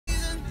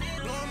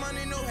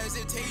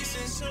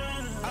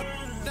hesitation. Up,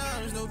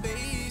 down, no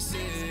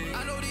basic.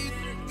 I know these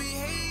be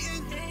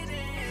hating,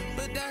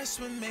 but that's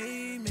what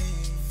made me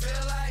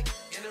feel like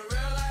in the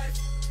real life,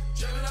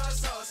 dripping on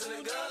sauce in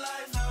the good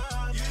life.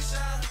 You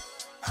shine,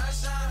 I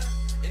shine,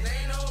 and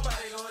ain't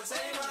nobody gonna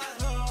take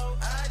mine.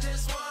 I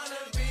just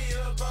wanna be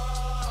a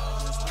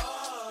boss.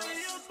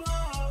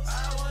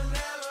 I will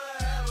never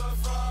ever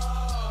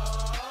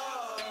fall.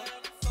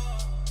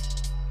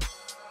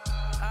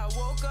 I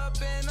woke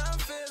up and I'm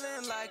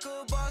feeling like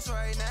a boss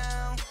right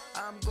now.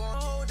 I'm gonna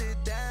hold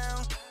it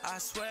down, I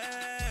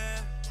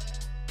swear.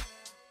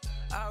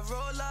 I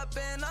roll up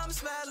and I'm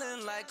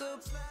smelling like a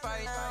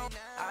right now.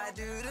 I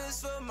do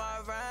this for my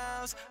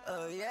rounds,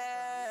 oh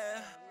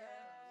yeah.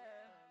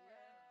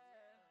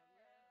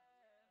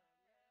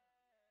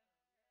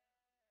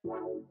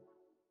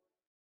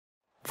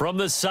 From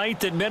the site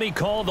that many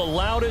call the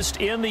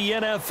loudest in the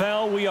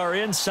NFL, we are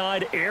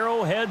inside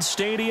Arrowhead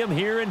Stadium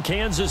here in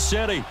Kansas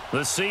City.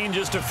 The scene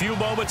just a few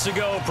moments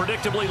ago,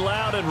 predictably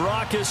loud and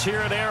raucous here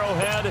at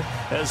Arrowhead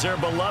as their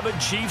beloved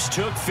Chiefs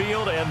took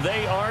field, and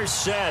they are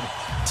set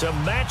to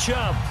match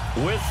up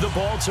with the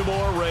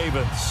Baltimore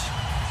Ravens.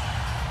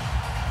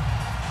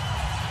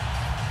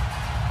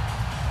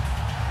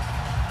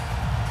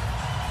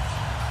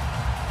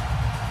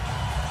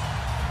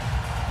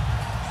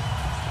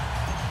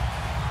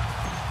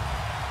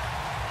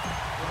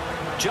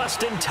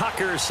 Justin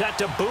Tucker set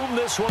to boom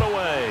this one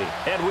away.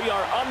 And we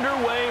are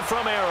underway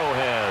from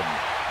Arrowhead.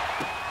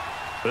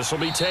 This will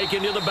be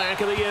taken to the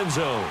back of the end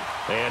zone.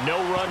 And no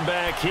run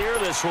back here.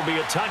 This will be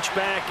a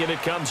touchback, and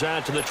it comes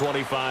out to the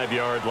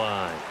 25-yard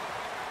line.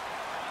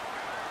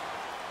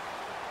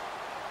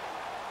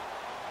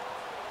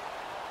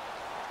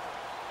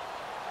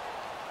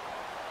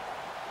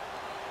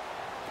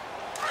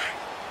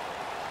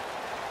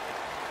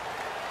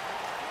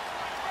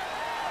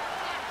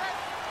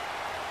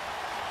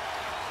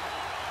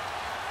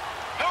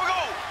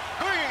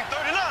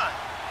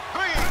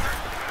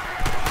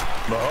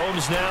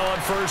 Mahomes now on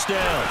first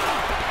down.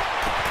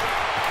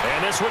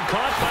 And this one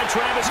caught by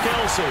Travis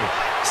Kelce.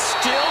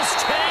 Still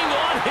staying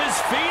on his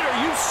feet. Are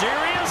you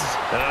serious?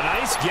 And a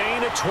nice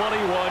gain of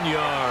 21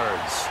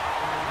 yards.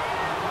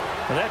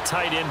 Well, that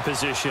tight end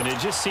position, it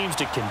just seems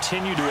to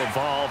continue to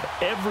evolve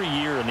every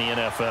year in the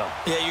NFL.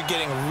 Yeah, you're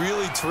getting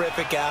really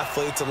terrific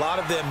athletes. A lot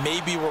of them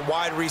maybe were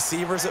wide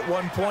receivers at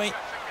one point.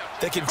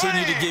 They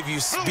continue to give you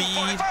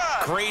speed,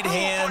 great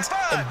hands,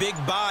 and big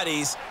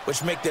bodies,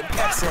 which make them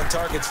excellent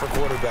targets for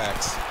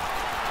quarterbacks.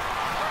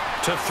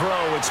 To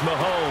throw, it's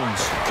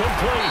Mahomes.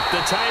 Complete, the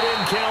tight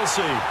end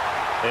Kelce.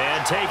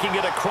 And taking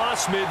it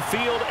across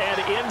midfield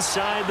and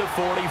inside the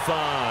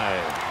 45.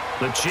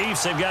 The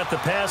Chiefs have got the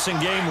passing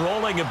game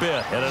rolling a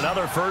bit, and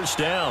another first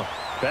down.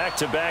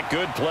 Back-to-back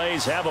good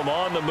plays have them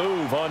on the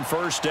move on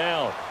first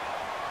down.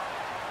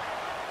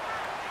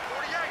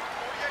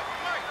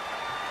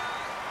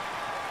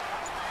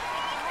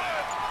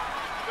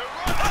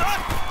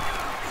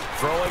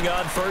 Throwing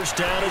on first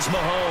down is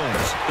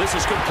Mahomes. This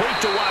is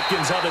complete to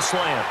Watkins on the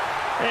slant.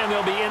 And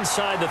they'll be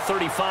inside the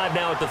 35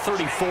 now at the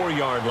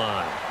 34-yard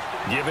line.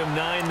 Give him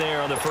 9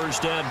 there on the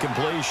first down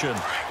completion.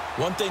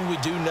 One thing we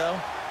do know,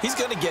 he's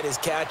going to get his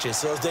catches.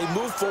 So as they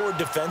move forward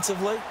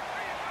defensively,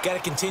 got to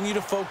continue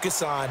to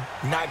focus on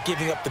not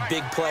giving up the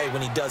big play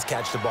when he does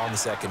catch the ball in the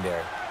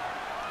secondary.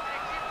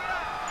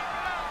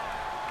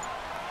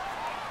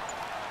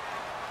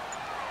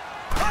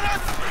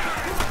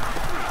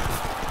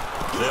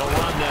 They'll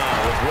run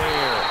now with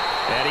Ware.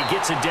 And he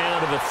gets it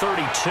down to the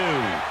 32.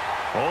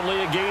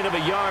 Only a gain of a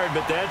yard,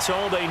 but that's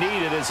all they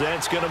needed, as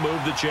that's going to move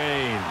the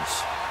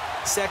chains.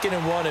 2nd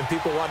and 1 and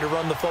people want to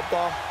run the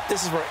football.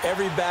 This is where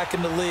every back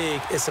in the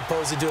league is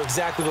supposed to do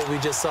exactly what we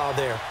just saw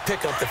there.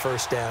 Pick up the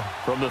first down.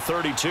 From the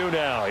 32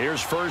 now,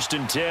 here's 1st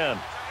and 10.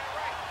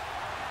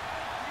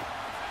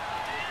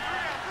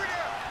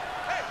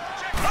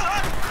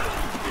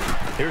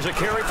 Here's a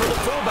carry for the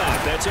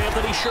fullback. That's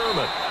Anthony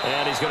Sherman.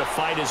 And he's going to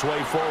fight his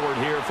way forward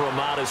here for a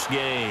modest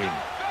gain.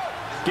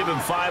 Give him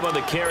 5 on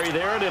the carry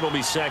there, and it'll be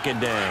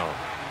 2nd down.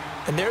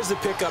 And there's the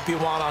pickup you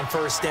want on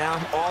first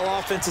down. All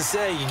offenses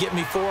say, you get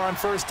me 4 on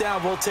first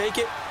down, we'll take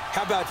it.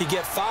 How about if you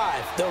get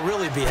 5? They'll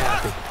really be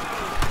happy.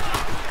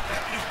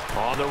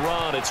 On the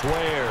run, it's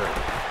Ware.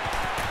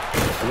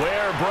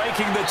 Ware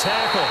breaking the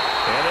tackle.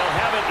 And they'll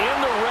have it in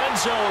the red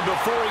zone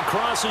before he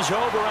crosses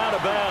over out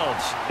of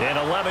bounds. An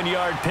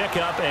 11-yard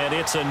pickup, and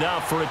it's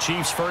enough for a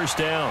Chiefs first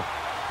down.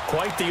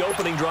 Quite the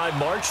opening drive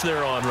march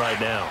they're on right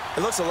now.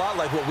 It looks a lot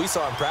like what we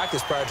saw in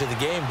practice prior to the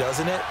game,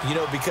 doesn't it? You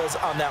know, because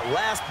on that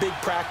last big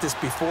practice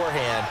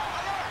beforehand,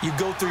 you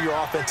go through your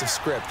offensive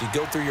script. You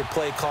go through your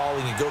play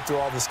calling. You go through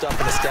all the stuff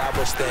and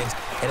establish things.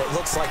 And it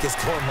looks like it's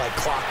going like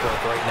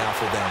clockwork right now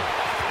for them.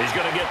 He's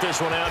going to get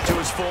this one out to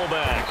his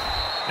fullback.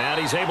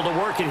 And he's able to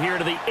work it here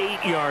to the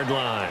 8-yard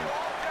line.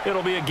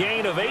 It'll be a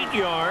gain of 8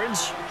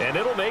 yards, and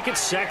it'll make it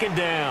 2nd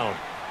down.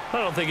 I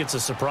don't think it's a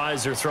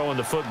surprise they're throwing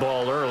the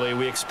football early.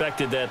 We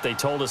expected that. They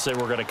told us they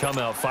were going to come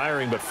out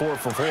firing, but 4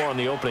 for 4 on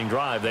the opening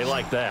drive. They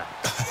like that.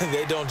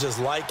 They don't just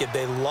like it.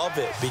 They love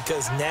it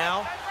because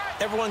now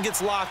everyone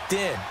gets locked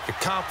in. Your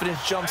confidence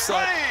jumps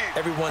up.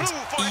 Everyone's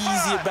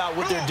easy about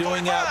what they're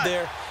doing out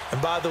there.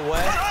 And by the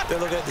way, they're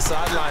looking at the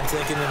sideline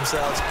thinking to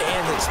themselves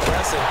and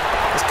expressing,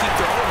 let's keep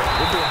throwing it.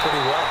 We're doing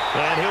pretty well.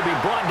 And he'll be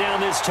brought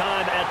down this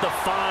time at the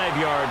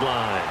 5-yard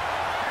line.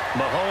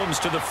 Mahomes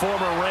to the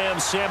former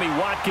Rams, Sammy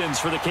Watkins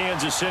for the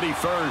Kansas City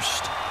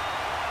first.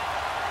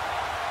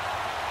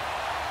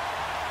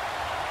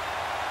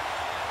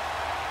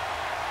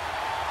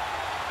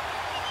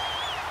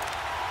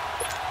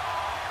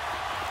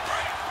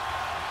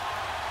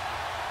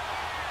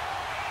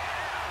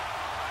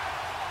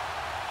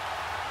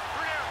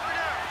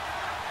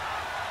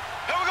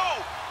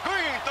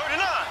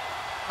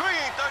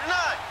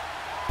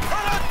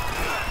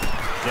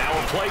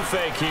 Play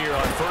fake here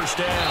on first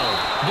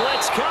down.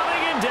 Blitz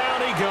coming, and down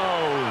he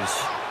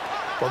goes.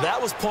 Well, that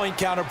was point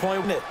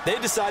counterpoint. They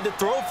decide to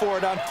throw for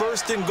it on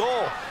 1st and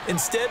goal.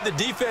 Instead, the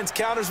defense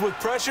counters with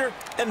pressure,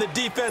 and the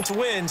defense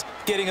wins,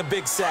 getting a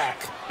big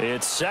sack.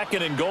 It's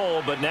 2nd and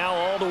goal, but now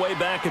all the way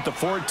back at the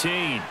 14.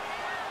 Here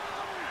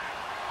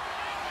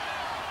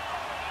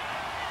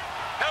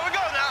we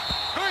go now.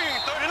 Green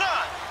 39.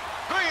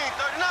 Green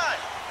 39.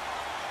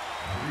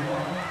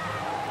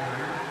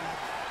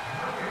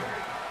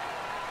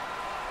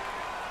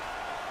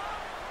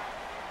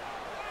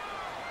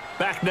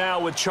 Back now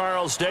with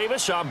Charles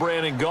Davis. I'm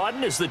Brandon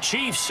Gaudin as the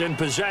Chiefs in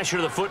possession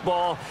of the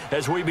football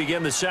as we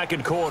begin the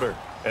 2nd quarter.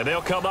 And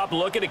they'll come up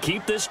looking to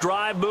keep this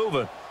drive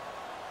moving.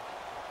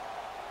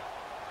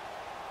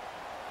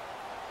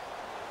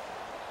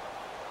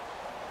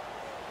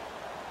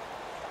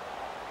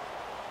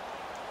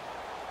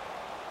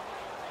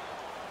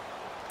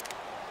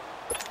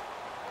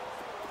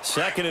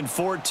 Second and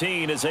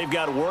 14 as they've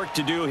got work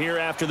to do here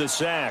after the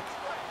sack.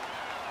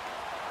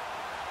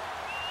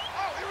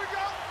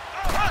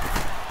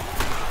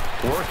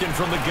 Working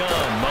from the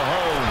gun,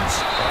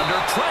 Mahomes under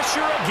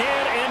pressure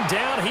again, and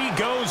down he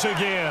goes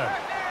again.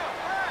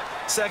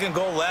 2nd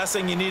goal, last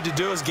thing you need to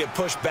do is get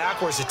pushed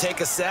backwards to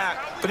take a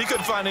sack. But he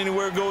couldn't find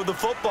anywhere to go with the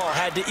football.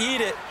 Had to eat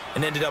it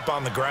and ended up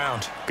on the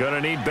ground. Gonna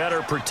need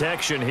better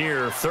protection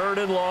here. 3rd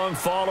and long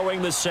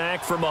following the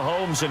sack for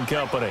Mahomes and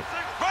company.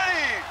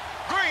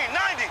 Green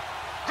 90.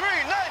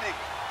 Green 90.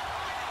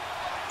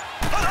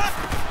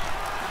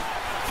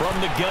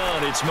 From the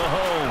gun, it's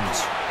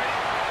Mahomes.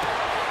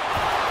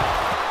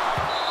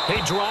 He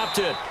dropped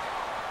it.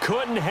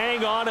 Couldn't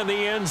hang on in the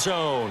end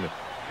zone.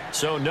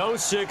 So no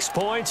 6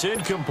 points,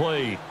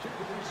 incomplete.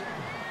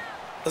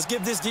 Let's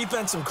give this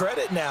defense some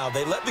credit now.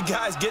 They let the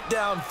guys get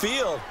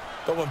downfield.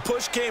 But when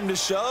push came to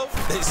shove,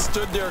 they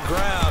stood their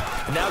ground.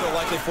 And now they'll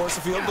likely force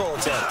a field goal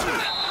attempt.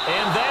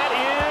 And that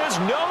is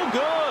no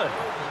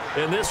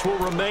good. And this will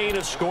remain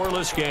a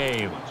scoreless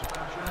game.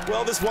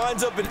 Well, this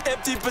winds up an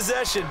empty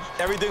possession.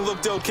 Everything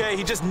looked okay.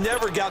 He just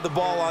never got the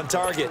ball on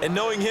target. And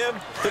knowing him,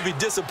 he'll be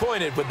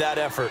disappointed with that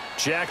effort.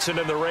 Jackson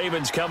and the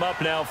Ravens come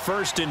up now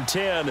 1st and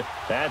 10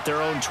 at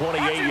their own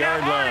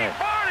 28-yard line.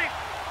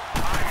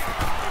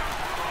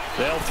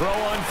 They'll throw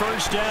on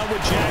 1st down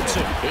with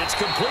Jackson. It's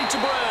complete to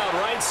Brown,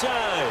 right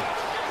side.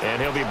 And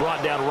he'll be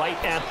brought down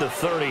right at the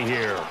 30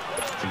 here.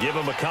 To give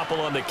him a couple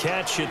on the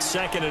catch, it's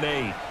 2nd and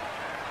 8.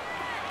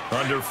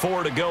 Under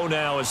 4 to go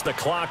now as the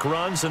clock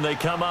runs and they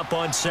come up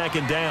on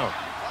 2nd down.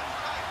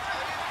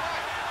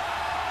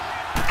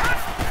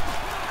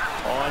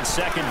 On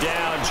 2nd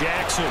down,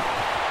 Jackson.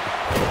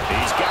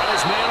 He's got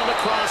his man on the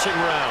crossing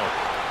route.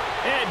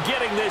 And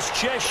getting this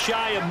just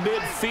shy of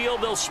midfield,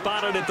 they'll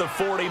spot it at the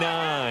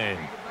 49.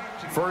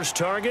 First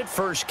target,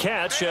 first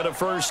catch at a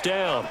 1st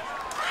down.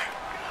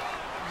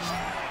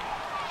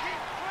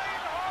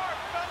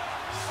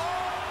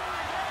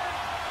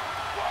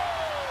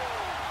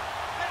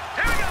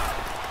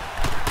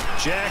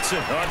 Jackson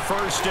on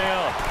 1st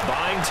down,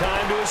 buying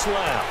time to his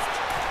left.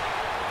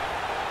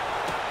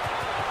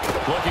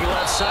 Looking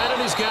left side, and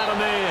he's got a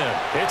man.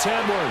 It's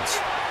Edwards.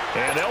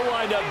 And they'll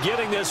wind up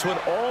getting this one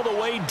all the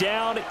way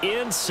down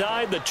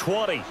inside the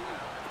 20.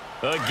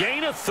 A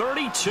gain of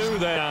 32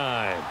 that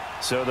time.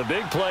 So the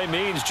big play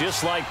means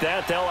just like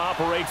that, they'll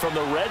operate from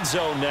the red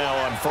zone now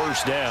on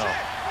 1st down.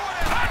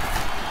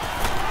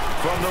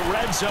 From the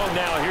red zone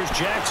now, here's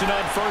Jackson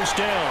on 1st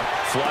down.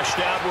 Flushed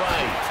out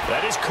right.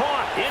 That is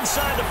caught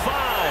inside the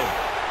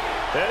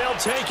 5. And they'll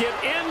take it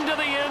into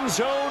the end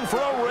zone for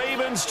a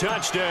Ravens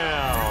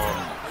touchdown.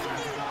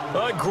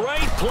 A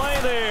great play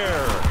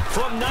there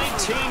from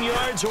 19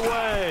 yards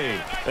away.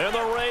 And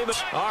the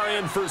Ravens are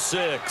in for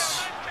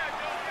 6.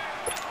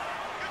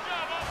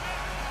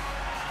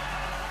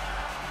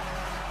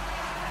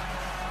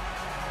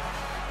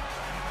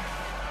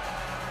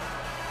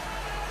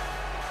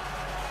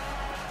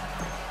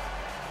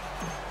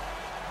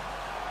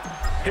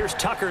 Here's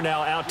Tucker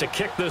now out to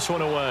kick this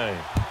one away.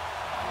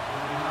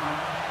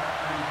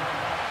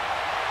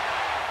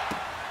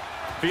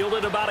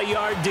 Fielded about a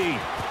yard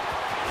deep.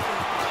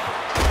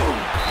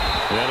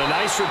 And a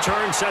nice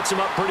return sets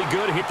him up pretty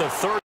good. Hit the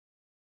 30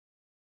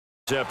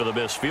 after the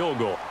missed field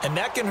goal. And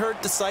that can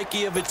hurt the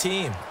psyche of a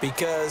team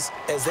because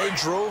as they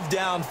drove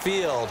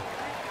downfield,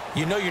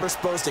 you know you're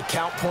supposed to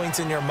count points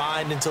in your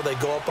mind until they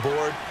go up the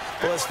board.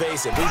 Well, let's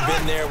face it, we've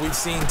been there. We've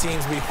seen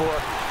teams before.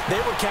 They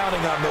were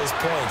counting on those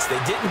points. They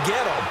didn't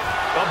get them.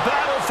 A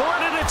battle for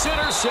it, and it's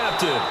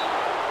intercepted.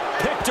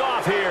 Picked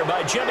off here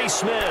by Jimmy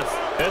Smith,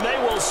 and they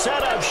will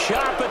set up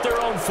shop at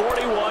their own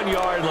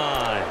 41-yard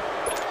line.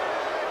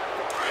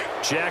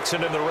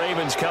 Jackson and the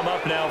Ravens come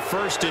up now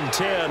 1st and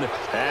 10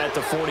 at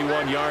the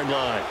 41-yard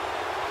line.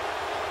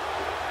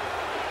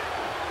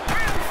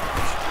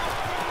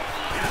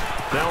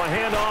 Now a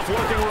handoff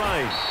looking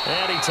right,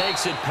 and he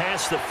takes it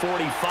past the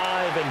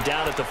 45 and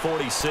down at the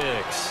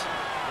 46.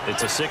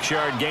 It's a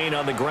 6-yard gain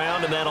on the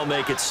ground, and that'll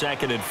make it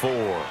 2nd and 4.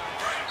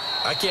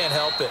 I can't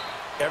help it.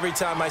 Every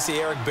time I see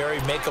Eric Berry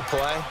make a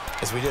play,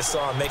 as we just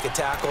saw him make a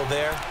tackle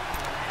there,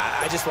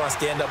 I just want to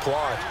stand up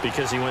applaud.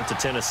 Because he went to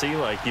Tennessee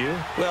like you?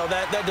 Well,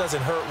 that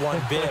doesn't hurt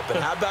one bit, but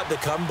how about the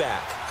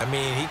comeback? I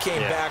mean, he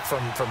came back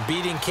from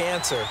beating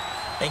cancer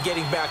and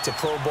getting back to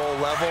Pro Bowl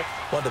level,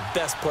 one of the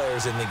best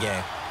players in the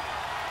game.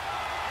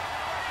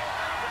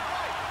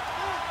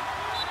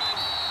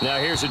 Now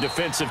here's a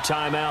defensive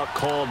timeout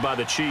called by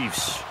the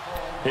Chiefs.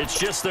 It's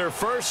just their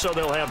first, so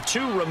they'll have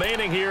 2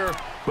 remaining here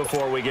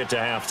before we get to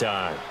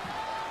halftime.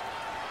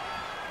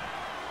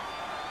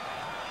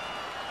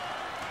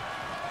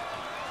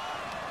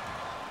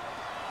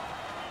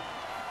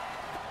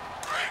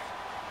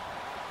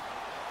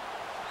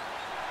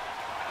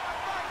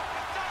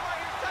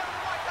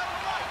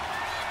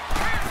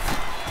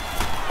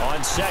 On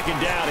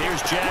 2nd down,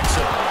 here's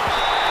Jackson.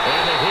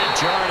 And the hit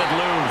jarred it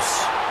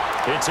loose.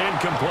 It's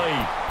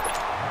incomplete.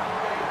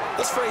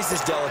 Let's phrase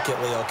this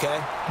delicately,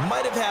 okay?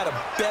 Might have had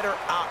a better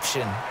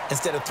option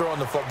instead of throwing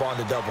the football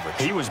into double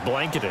coverage. He was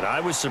blanketed. I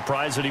was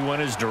surprised that he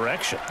went his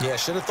direction. Yeah,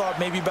 should have thought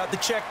maybe about the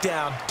check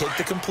down. Take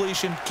the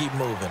completion, keep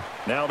moving.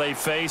 Now they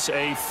face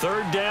a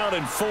 3rd down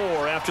and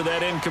 4 after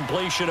that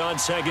incompletion on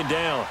 2nd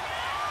down.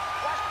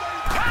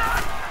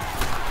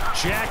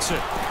 Jackson.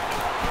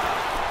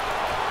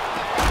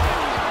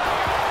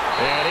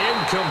 And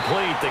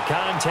incomplete. The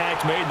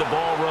contact made the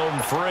ball roam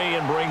free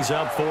and brings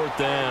up 4th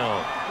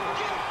down.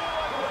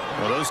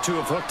 Well, those two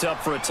have hooked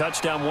up for a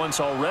touchdown once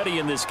already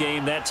in this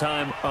game, that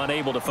time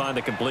unable to find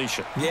the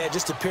completion. Yeah, it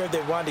just appeared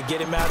they wanted to get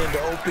him out into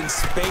open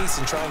space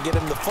and try and get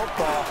him the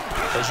football.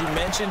 As you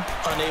mentioned,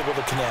 unable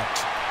to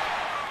connect.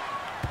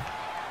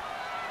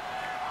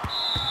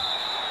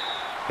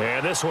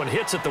 And this one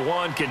hits at the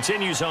 1,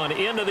 continues on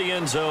into the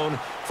end zone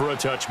for a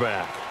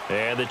touchback.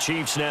 And the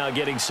Chiefs now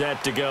getting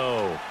set to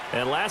go.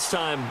 And last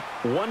time,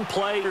 1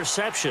 play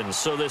reception,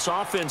 so this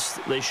offense,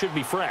 they should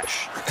be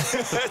fresh.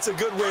 That's a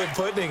good way of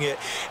putting it.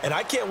 And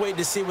I can't wait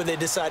to see what they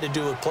decide to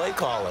do with play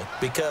calling,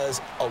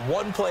 because a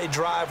 1-play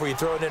drive where you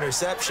throw an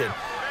interception,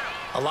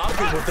 a lot of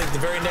people think the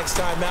very next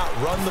time out,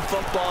 run the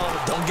football,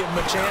 don't give them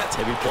a chance.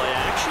 Maybe play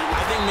action?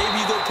 I think maybe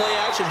you go play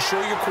action,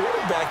 show your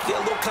quarterback, get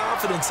a little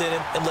confidence in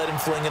him, and let him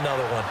fling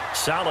another one.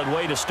 Solid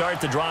way to start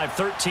the drive,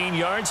 13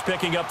 yards,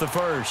 picking up the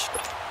first.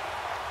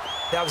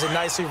 That was a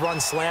nicely run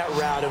slant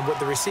route, and what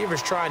the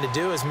receiver's trying to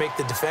do is make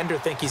the defender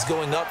think he's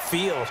going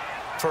upfield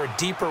for a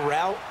deeper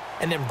route,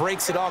 and then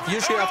breaks it off,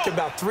 usually after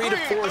about 3 to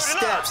 4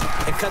 steps,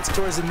 and cuts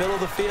towards the middle of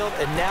the field.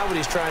 And now what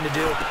he's trying to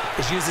do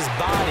is use his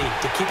body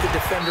to keep the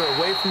defender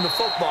away from the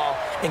football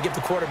and give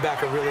the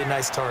quarterback a really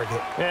nice target.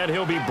 And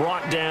he'll be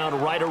brought down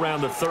right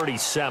around the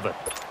 37.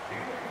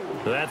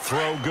 That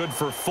throw good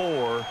for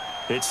 4.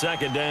 It's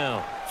 2nd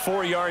down.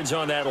 4 yards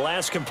on that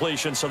last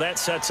completion, so that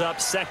sets up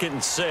 2nd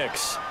and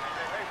 6.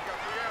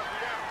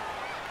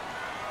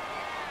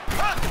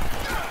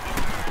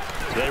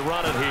 They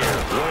run it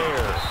here.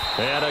 Ware.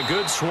 And a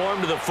good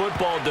swarm to the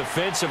football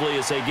defensively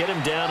as they get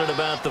him down at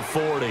about the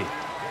 40.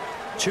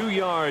 2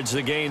 yards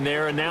the gain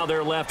there, and now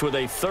they're left with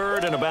a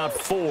 3rd and about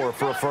 4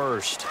 for a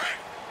first.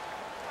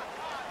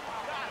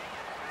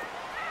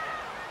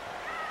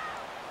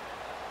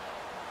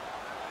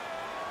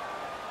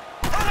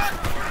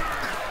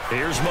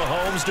 Here's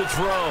Mahomes to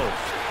throw.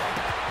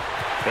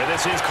 And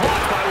this is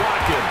caught by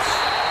Watkins.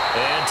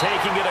 And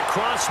taking it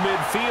across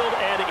midfield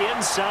and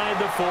inside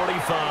the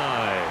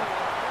 45.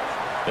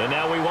 And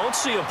now we won't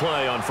see a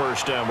play on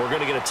 1st down. We're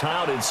going to get a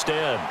timeout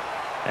instead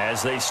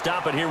as they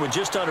stop it here with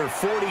just under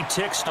 40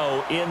 ticks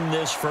in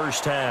this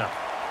first half.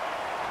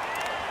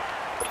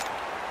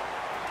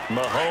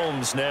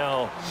 Mahomes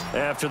now,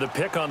 after the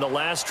pick on the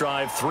last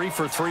drive, 3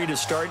 for 3 to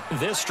start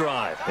this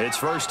drive. It's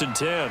 1st and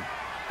 10.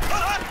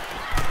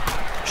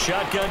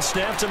 Shotgun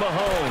snap to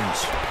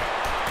Mahomes.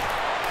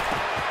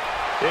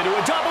 Into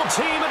a double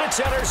team, and it's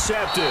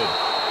intercepted.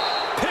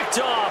 Picked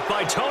off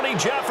by Tony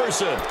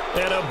Jefferson.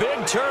 And a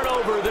big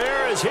turnover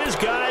there as his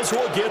guys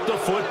will get the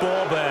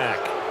football back.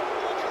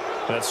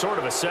 That's sort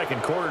of a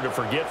second quarter to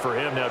forget for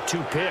him. Now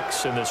 2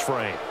 picks in this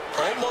frame.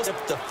 Almost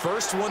the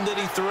first one that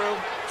he threw,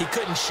 he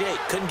couldn't shake,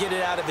 couldn't get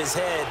it out of his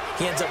head.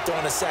 He ends up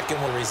throwing a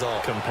second one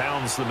result.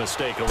 Compounds the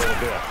mistake a little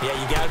bit. Yeah,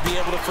 you got to be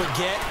able to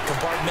forget,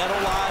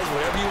 compartmentalize,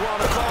 whatever you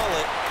want to call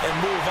it, and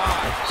move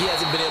on. He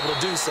hasn't been able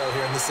to do so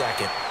here in the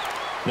second.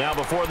 Now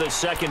before this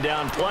 2nd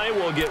down play,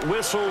 we'll get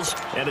whistles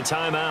and a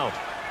timeout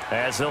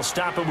as they'll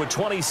stop it with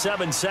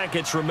 27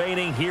 seconds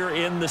remaining here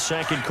in the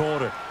 2nd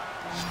quarter.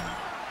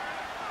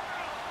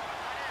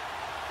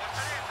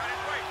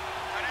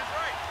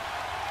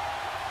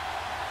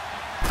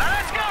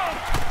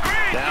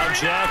 Now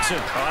Jackson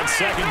on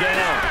second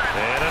down.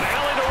 And an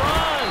alley to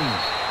run.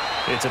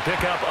 It's a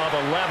pickup of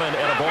 11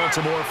 and a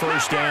Baltimore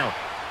first down.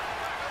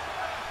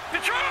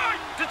 Detroit!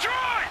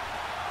 Detroit!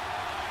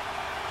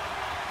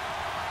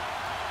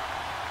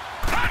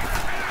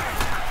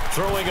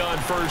 Throwing on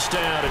first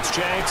down, it's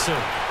Jackson.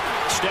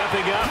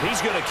 Stepping up,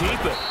 he's going to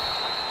keep it.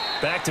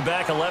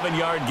 Back-to-back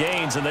 11-yard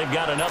gains, and they've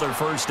got another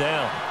first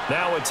down.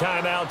 Now a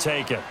timeout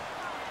taken.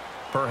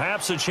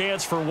 Perhaps a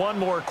chance for one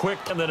more quick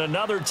and then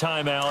another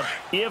timeout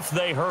if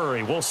they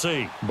hurry. We'll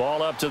see.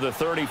 Ball up to the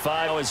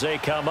 35 as they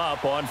come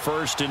up on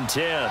 1st and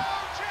 10.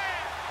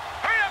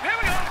 Hurry up, here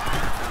we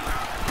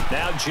go.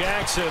 Now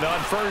Jackson on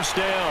first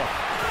down.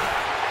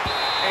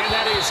 And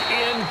that is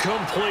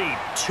incomplete.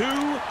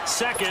 2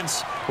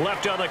 seconds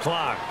left on the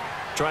clock.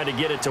 Trying to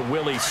get it to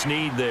Willie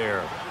Snead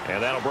there.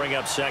 And that'll bring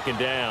up second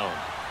down.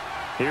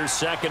 Here's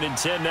 2nd and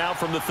 10 now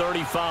from the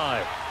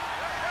 35.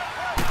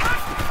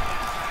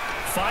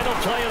 Final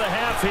play of the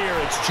half here.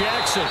 It's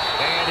Jackson.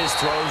 And his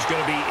throw's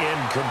going to be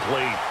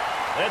incomplete.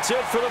 That's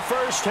it for the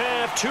first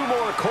half. 2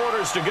 more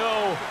quarters to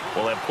go.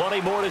 We'll have plenty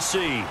more to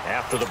see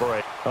after the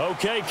break.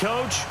 Okay,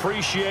 Coach.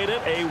 Appreciate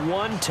it. A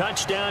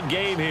 1-touchdown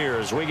game here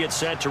as we get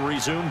set to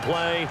resume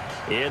play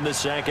in the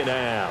second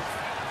half.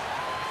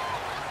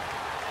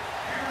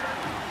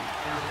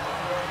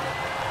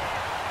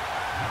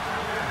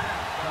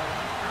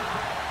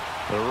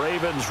 The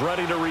Ravens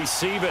ready to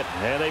receive it,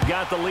 and they've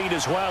got the lead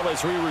as well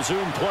as we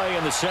resume play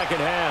in the second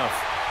half.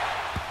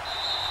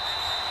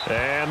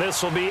 And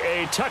this will be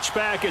a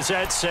touchback as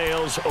that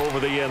sails over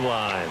the end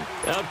line.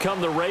 Out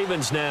come the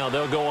Ravens now.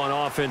 They'll go on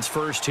offense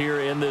first here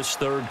in this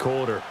third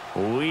quarter.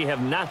 We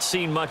have not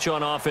seen much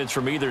on offense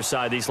from either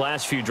side. These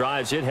last few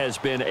drives, it has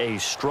been a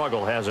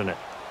struggle, hasn't it?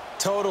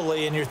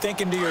 Totally, and you're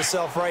thinking to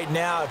yourself right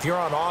now, if you're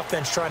on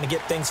offense trying to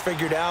get things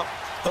figured out,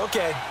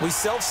 okay, we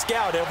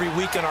self-scout every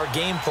week in our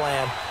game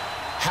plan.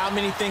 How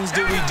many things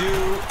do we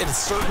do at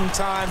certain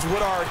times?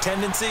 What are our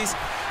tendencies?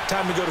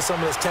 Time to go to some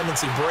of those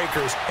tendency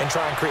breakers and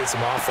try and create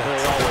some offense.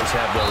 They always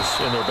have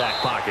those in their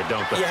back pocket,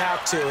 don't they? You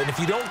have to, and if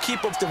you don't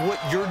keep up to what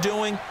you're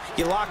doing,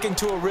 you lock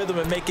into a rhythm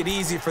and make it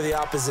easy for the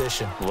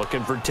opposition.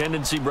 Looking for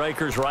tendency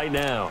breakers right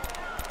now.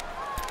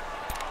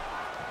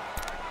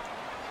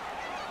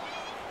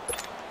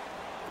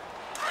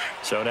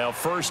 So now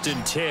 1st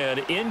and 10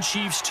 in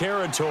Chiefs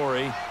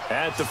territory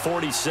at the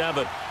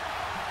 47.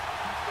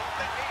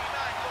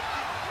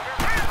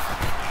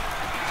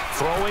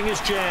 Throwing is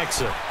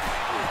Jackson.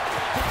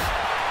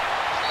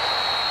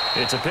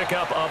 It's a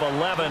pickup of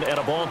 11 and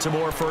a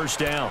Baltimore first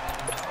down.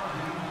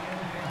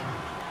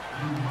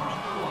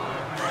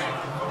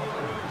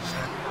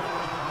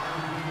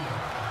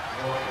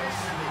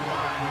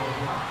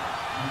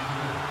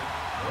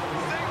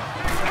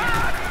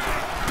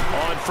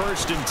 On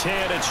 1st and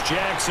 10, it's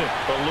Jackson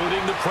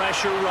eluding the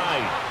pressure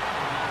right.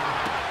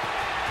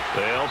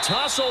 They'll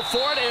tussle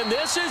for it, and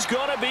this is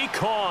going to be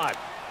caught.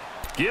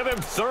 Give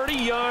him 30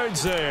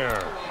 yards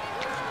there.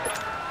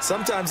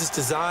 Sometimes it's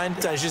designed.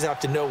 Sometimes you just have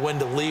to know when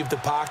to leave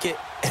the pocket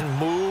and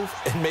move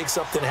and make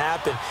something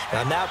happen. And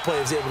on that play,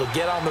 he was able to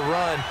get on the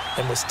run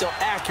and was still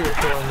accurate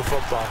throwing the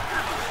football.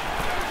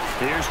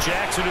 Here's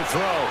Jackson to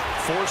throw.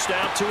 Forced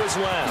out to his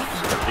left.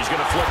 He's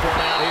going to flip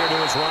one out here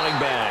to his running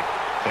back.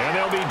 And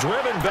they'll be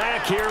driven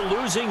back here,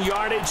 losing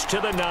yardage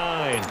to the 9.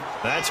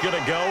 That's going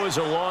to go as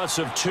a loss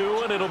of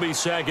 2, and it'll be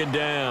second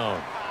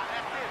down.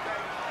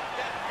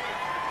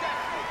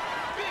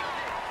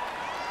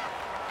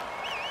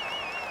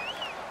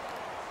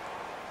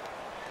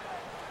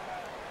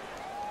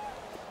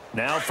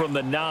 Now from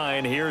the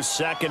 9, here's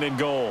 2nd and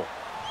goal.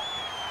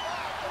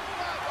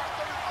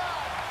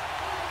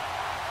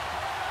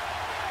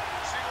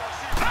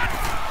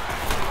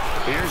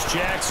 Here's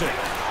Jackson.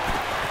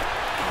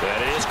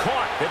 That is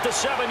caught at the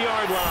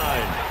 7-yard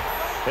line.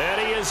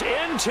 And he is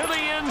into the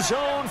end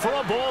zone for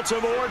a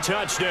Baltimore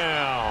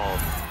touchdown.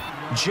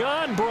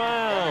 John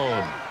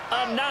Brown,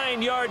 a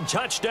 9-yard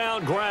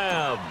touchdown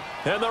grab.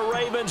 And the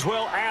Ravens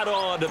will add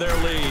on to their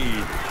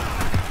lead.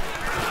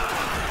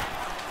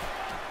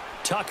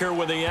 Tucker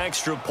with the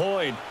extra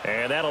point,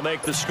 and that'll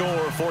make the score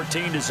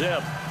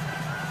 14-0.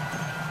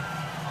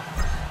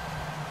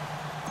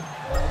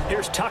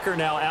 Here's Tucker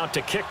now out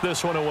to kick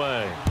this one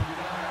away.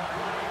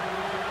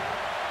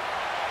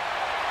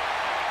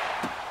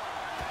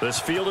 This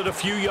fielded a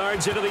few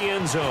yards into the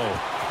end zone.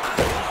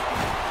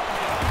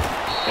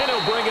 And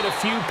he'll bring it a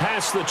few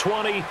past the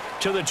 20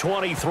 to the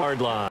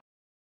 23-yard line.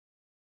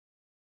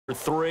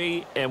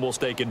 3, and we'll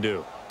stay and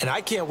do. And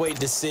I can't wait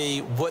to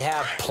see what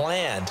have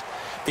planned,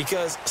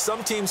 because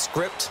some teams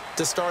script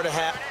to start a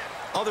half.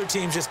 Other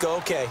teams just go,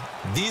 okay,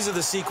 these are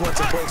the sequence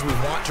of plays we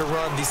want to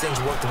run. These things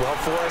worked well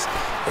for us.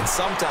 And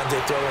sometimes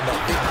they throw in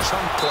that big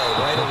chunk play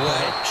right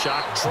away.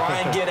 Shock. Try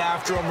and get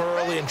after them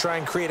early and try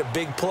and create a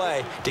big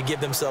play to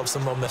give themselves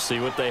some momentum. See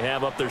what they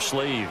have up their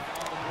sleeve.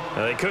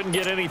 They couldn't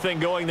get anything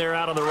going there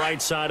out on the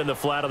right side in the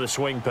flat of the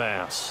swing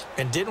pass.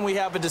 And didn't we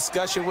have a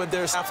discussion with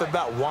their staff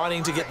about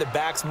wanting to get the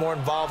backs more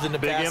involved in the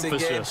passing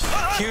game?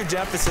 Huge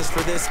emphasis for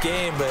this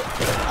game, but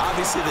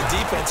obviously the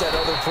defense had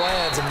other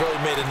plans and really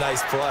made a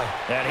nice play.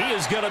 And he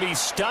is going to be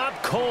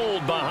stopped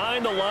cold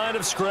behind the line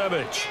of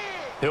scrimmage.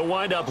 He'll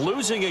wind up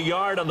losing a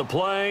yard on the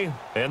play,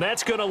 and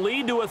that's going to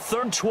lead to a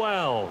 3rd and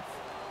 12.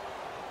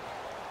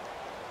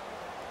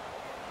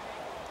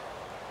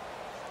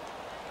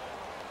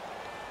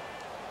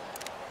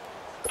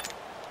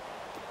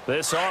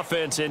 This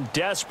offense in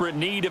desperate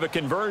need of a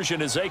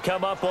conversion as they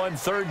come up on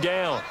 3rd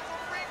down.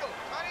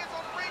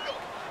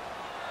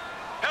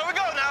 Here we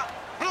go now.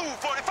 Blue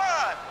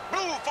 45.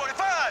 Blue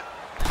 45.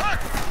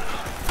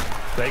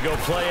 They go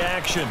play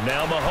action.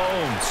 Now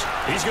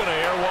Mahomes. He's going to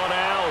air one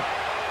out.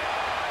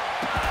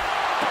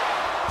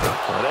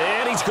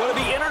 And he's going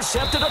to be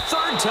intercepted a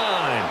 3rd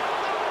time.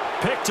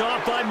 Picked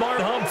off by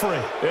Mark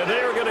Humphrey. And they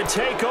are going to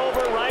take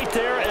over right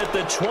there at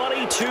the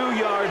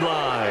 22-yard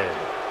line.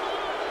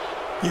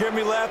 You hear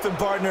me laughing,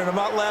 partner, and I'm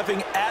not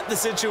laughing at the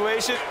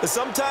situation. But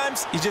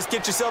sometimes you just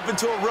get yourself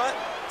into a rut.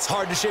 It's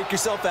hard to shake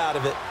yourself out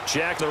of it.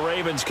 Jack, the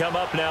Ravens come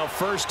up now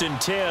 1st and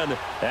 10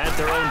 at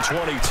their own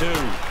 22.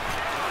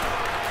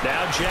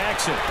 Now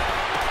Jackson.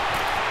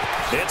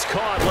 It's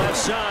caught left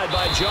side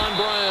by John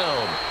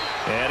Brown.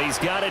 And he's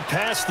got it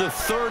past the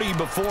 30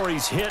 before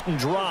he's hit and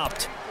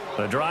dropped.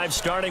 The drive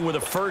starting with a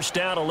 1st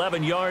down,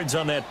 11 yards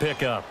on that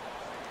pickup.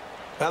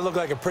 That looked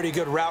like a pretty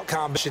good route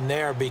combination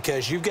there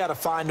because you've got to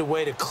find a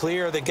way to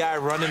clear the guy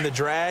running the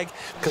drag,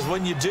 because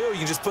when you do,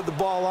 you just put the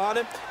ball on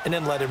him and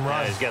then let him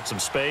run. Yeah, he's got some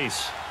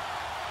space.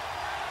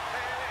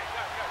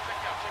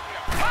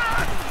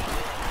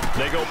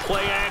 They go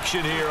play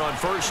action here on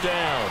 1st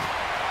down.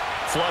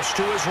 Flush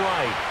to his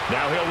right.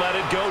 Now he'll let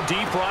it go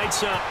deep right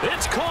side.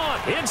 It's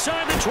caught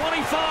inside the 25.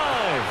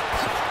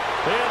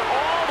 And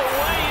all the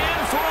way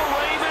in for a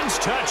Ravens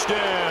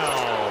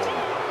touchdown.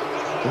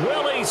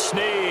 Willie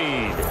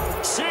Snead,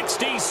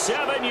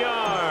 67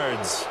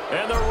 yards.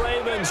 And the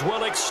Ravens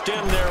will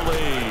extend their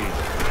lead.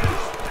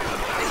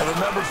 And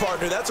remember,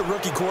 partner, that's a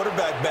rookie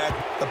quarterback back.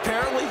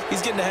 Apparently,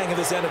 he's getting the hang of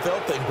this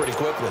NFL thing pretty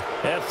quickly.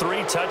 Had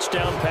 3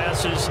 touchdown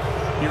passes.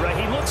 You're right,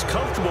 he looks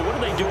comfortable. What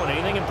are they doing?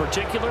 Anything in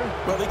particular?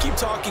 Well, they keep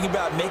talking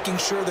about making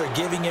sure they're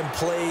giving him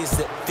plays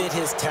that fit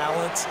his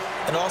talents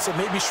and also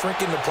maybe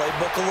shrinking the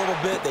playbook a little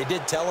bit. They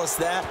did tell us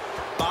that.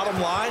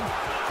 Bottom line,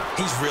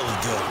 he's really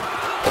good.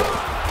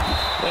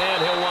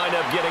 And he'll wind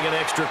up getting an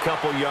extra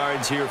couple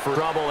yards here for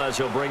trouble as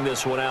he'll bring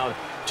this one out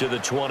to the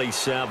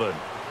 27.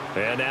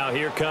 And now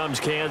here comes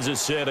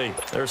Kansas City.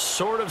 They're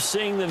sort of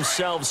seeing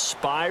themselves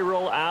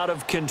spiral out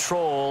of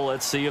control.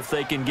 Let's see if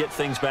they can get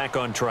things back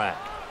on track.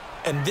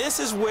 And this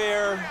is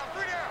where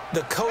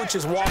the coach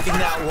is walking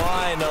that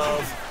line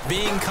of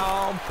being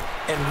calm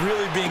and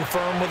really being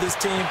firm with his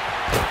team.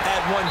 I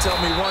had one tell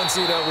me once,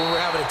 when we were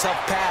having a tough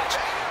patch,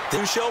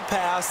 this shall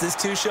pass,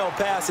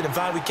 and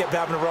finally we kept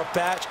having a rough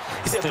patch.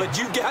 He said, but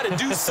you got to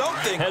do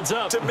something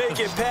to make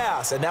it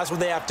pass, and that's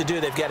what they have to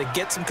do. They've got to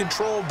get some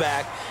control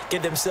back,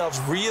 get themselves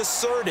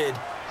reasserted,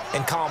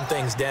 and calm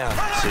things down.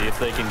 See if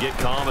they can get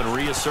calm and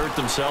reassert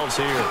themselves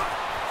here.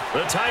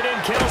 The tight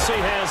end Kelsey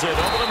has it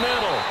over the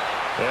middle.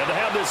 And to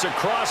have this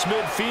across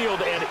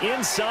midfield and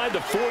inside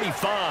the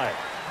 45.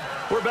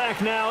 We're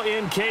back now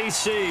in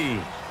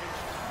KC.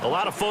 A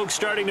lot of folks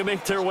starting to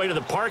make their way to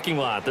the parking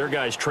lot. Their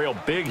guys trail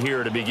big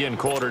here to begin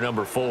quarter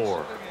number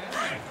 4.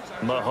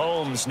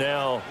 Mahomes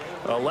now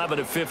 11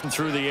 of 15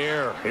 through the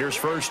air. Here's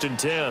 1st and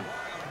 10.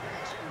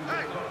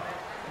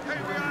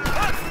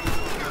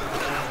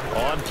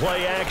 On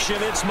play action,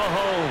 it's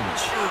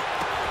Mahomes.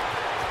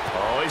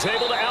 Oh, he's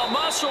able to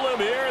outmuscle him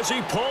here as he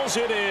pulls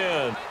it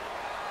in.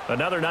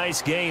 Another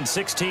nice gain,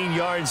 16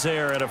 yards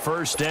there and a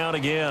 1st down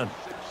again.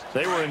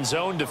 They were in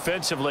zone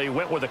defensively,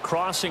 went with a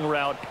crossing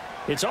route.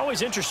 It's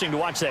always interesting to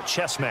watch that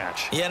chess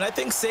match. Yeah, and I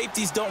think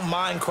safeties don't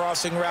mind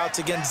crossing routes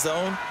against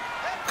zone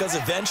because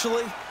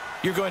eventually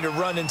you're going to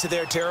run into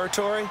their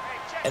territory,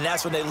 and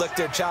that's when they lick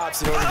their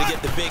chops in order to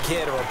get the big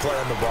hit or a play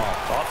on the ball.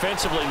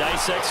 Offensively,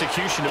 nice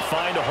execution to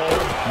find a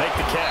hole, make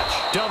the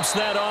catch. Dumps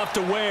that off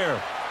to Ware.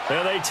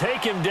 And they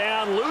take him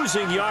down,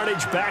 losing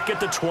yardage back at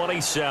the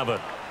 27.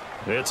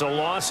 It's a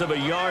loss of a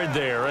yard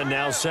there, and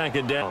now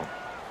 2nd down.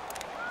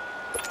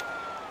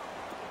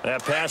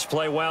 That pass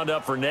play wound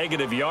up for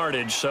negative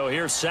yardage, so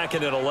here's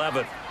 2nd and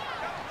 11.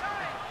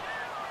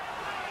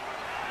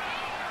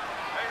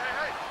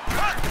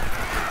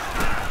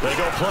 They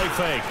go play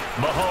fake.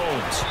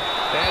 Mahomes.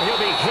 And he'll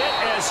be hit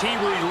as he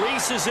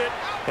releases it,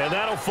 and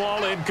that'll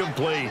fall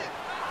incomplete.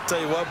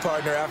 Tell you what,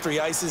 partner, after he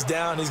ices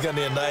down, he's going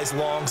to be a nice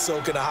long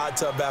soak in a hot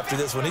tub after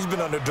this one. He's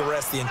been under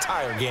duress the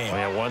entire game.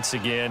 Yeah, once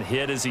again,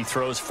 hit as he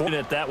throws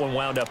forward. That one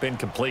wound up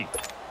incomplete.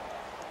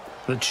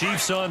 The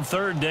Chiefs on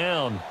 3rd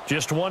down.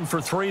 Just 1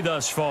 for 3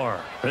 thus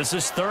far. This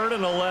is 3rd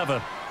and 11.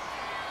 Hey.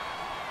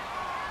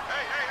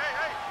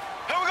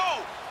 Here we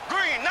go.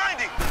 Green,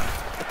 90.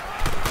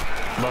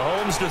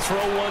 Mahomes to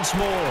throw once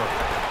more.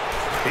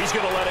 He's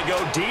going to let it go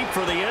deep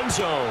for the end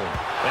zone.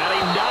 And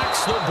he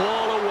knocks the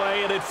ball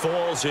away, and it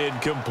falls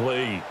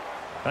incomplete.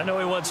 I know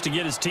he wants to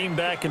get his team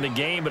back in the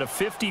game, but a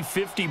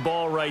 50-50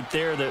 ball right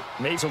there that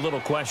makes a little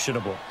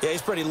questionable. Yeah,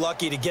 he's pretty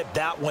lucky to get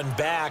that one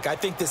back. I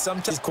think that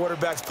sometimes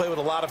quarterbacks play with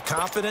a lot of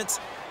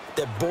confidence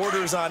that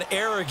borders on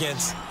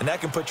arrogance, and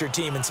that can put your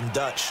team in some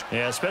Dutch.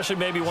 Yeah, especially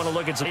maybe want to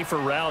look at safer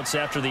routes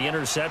after the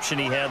interception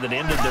he had that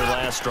ended their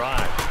last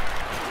drive.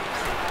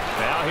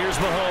 Now here's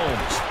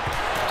Mahomes.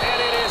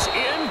 And it is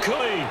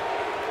incomplete.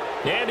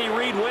 Andy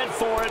Reid went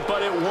for it,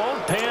 but it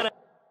won't pan out.